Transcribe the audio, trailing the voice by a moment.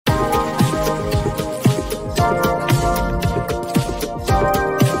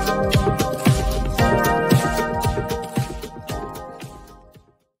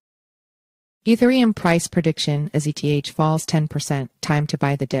Ethereum price prediction as ETH falls 10%, time to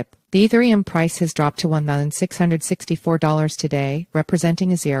buy the dip. The Ethereum price has dropped to $1,664 today,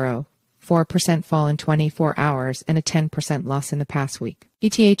 representing a 0.4% fall in 24 hours and a 10% loss in the past week.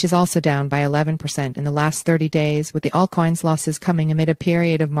 ETH is also down by 11% in the last 30 days, with the altcoins losses coming amid a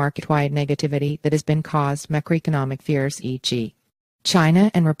period of market-wide negativity that has been caused macroeconomic fears, e.g. China,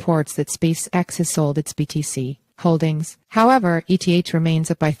 and reports that SpaceX has sold its BTC holdings. However, ETH remains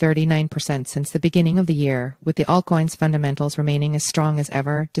up by 39% since the beginning of the year, with the altcoin's fundamentals remaining as strong as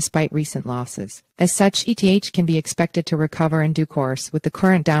ever despite recent losses. As such, ETH can be expected to recover in due course, with the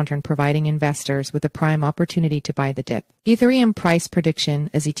current downturn providing investors with a prime opportunity to buy the dip. Ethereum price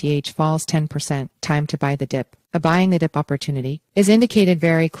prediction as ETH falls 10%, time to buy the dip. A buying the dip opportunity is indicated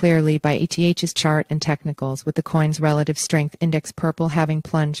very clearly by ETH's chart and technicals, with the coin's relative strength index purple having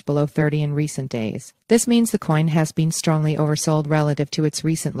plunged below 30 in recent days. This means the coin has been strongly oversold relative to its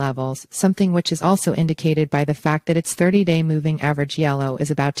recent levels, something which is also indicated by the fact that its 30-day moving average yellow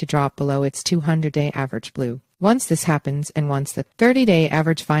is about to drop below its 200-day average blue. Once this happens, and once the 30-day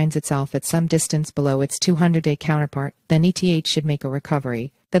average finds itself at some distance below its 200-day counterpart, then ETH should make a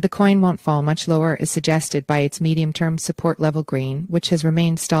recovery. That the coin won't fall much lower is suggested by its medium-term support level green, which has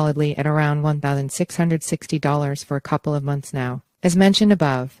remained stolidly at around $1,660 for a couple of months now. As mentioned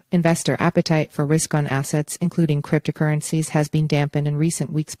above, investor appetite for risk on assets, including cryptocurrencies, has been dampened in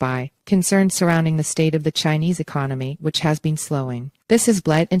recent weeks by concerns surrounding the state of the Chinese economy, which has been slowing. This has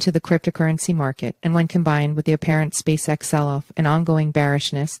bled into the cryptocurrency market, and when combined with the apparent SpaceX sell-off and ongoing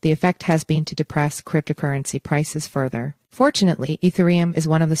bearishness, the effect has been to depress cryptocurrency prices further. Fortunately, Ethereum is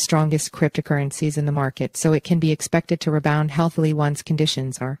one of the strongest cryptocurrencies in the market, so it can be expected to rebound healthily once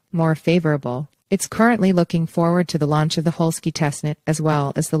conditions are more favorable. It's currently looking forward to the launch of the Holsky testnet, as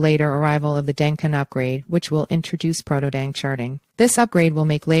well as the later arrival of the Denkan upgrade, which will introduce proto-dank sharding. This upgrade will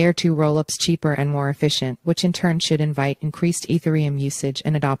make Layer 2 rollups cheaper and more efficient, which in turn should invite increased Ethereum usage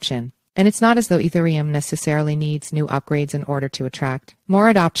and adoption. And it's not as though Ethereum necessarily needs new upgrades in order to attract more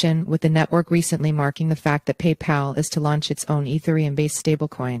adoption, with the network recently marking the fact that PayPal is to launch its own Ethereum-based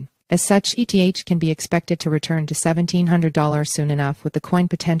stablecoin. As such, ETH can be expected to return to $1,700 soon enough, with the coin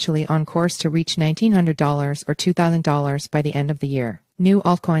potentially on course to reach $1,900 or $2,000 by the end of the year. New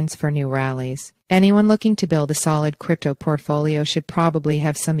altcoins for new rallies. Anyone looking to build a solid crypto portfolio should probably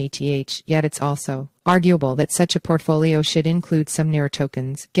have some ETH, yet it's also arguable that such a portfolio should include some newer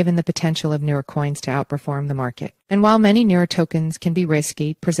tokens, given the potential of newer coins to outperform the market. And while many newer tokens can be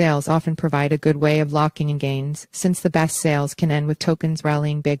risky, presales often provide a good way of locking in gains, since the best sales can end with tokens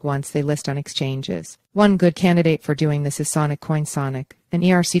rallying big once they list on exchanges. One good candidate for doing this is Sonic Coin Sonic, an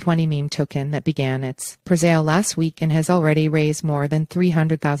ERC20 meme token that began its presale last week and has already raised more than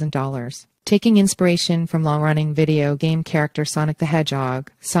 $300,000. Taking inspiration from long-running video game character Sonic the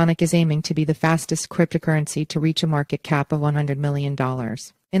Hedgehog, Sonic is aiming to be the fastest cryptocurrency to reach a market cap of $100 million.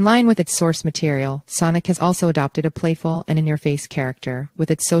 In line with its source material, Sonic has also adopted a playful and in-your-face character,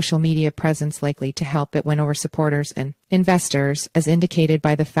 with its social media presence likely to help it win over supporters and investors, as indicated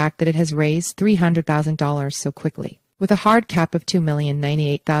by the fact that it has raised $300,000 so quickly. With a hard cap of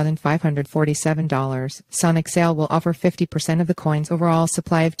 $2,098,547, Sonic Sale will offer 50% of the coin's overall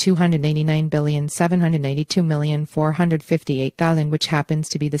supply of $289,792,458,000, which happens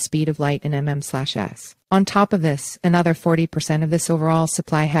to be the speed of light in mm/s. On top of this, another 40% of this overall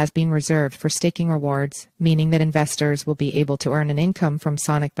supply has been reserved for staking rewards, meaning that investors will be able to earn an income from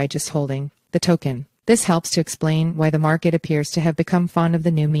Sonic by just holding the token. This helps to explain why the market appears to have become fond of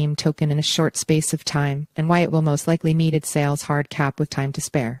the new meme token in a short space of time, and why it will most likely meet its sales hard cap with time to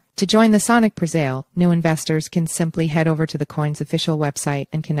spare. To join the Sonic presale, new investors can simply head over to the coin's official website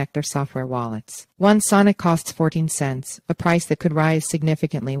and connect their software wallets. One Sonic costs 14 cents, a price that could rise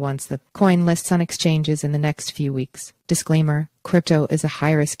significantly once the coin lists on exchanges in the next few weeks. Disclaimer: crypto is a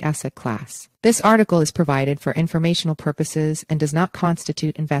high-risk asset class. This article is provided for informational purposes and does not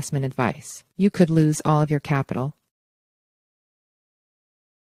constitute investment advice. You could lose all of your capital.